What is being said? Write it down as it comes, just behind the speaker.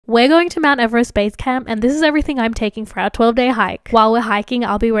We're going to Mount Everest base camp, and this is everything I'm taking for our 12-day hike. While we're hiking,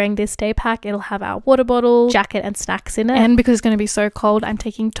 I'll be wearing this day pack. It'll have our water bottle, jacket, and snacks in it. And because it's going to be so cold, I'm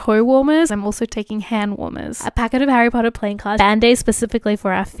taking toe warmers. I'm also taking hand warmers, a packet of Harry Potter playing cards, band-aids specifically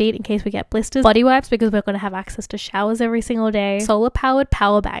for our feet in case we get blisters, body wipes because we're going to have access to showers every single day, solar-powered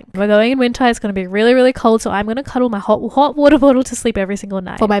power bank. We're going in winter. It's going to be really, really cold, so I'm going to cuddle my hot water bottle to sleep every single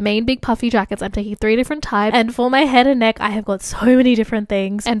night. For my main big puffy jackets, I'm taking 3 different types, and for my head and neck, I have got so many different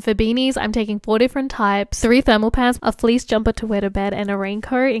things. And for beanies, I'm taking 4 different types, 3 thermal pants, a fleece jumper to wear to bed, and a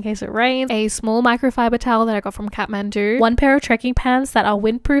raincoat in case it rains, a small microfiber towel that I got from Kathmandu, 1 pair of trekking pants that are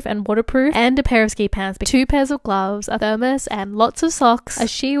windproof and waterproof, and a pair of ski pants, 2 pairs of gloves, a thermos, and lots of socks, a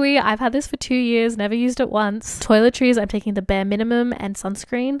shiwi. I've had this for 2 years, never used it once, toiletries. I'm taking the bare minimum, and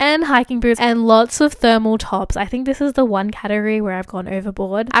sunscreen, and hiking boots, and lots of thermal tops. I think this is the one category where I've gone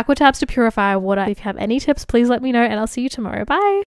overboard. Aqua tabs to purify water. If you have any tips, please let me know, and I'll see you tomorrow. Bye.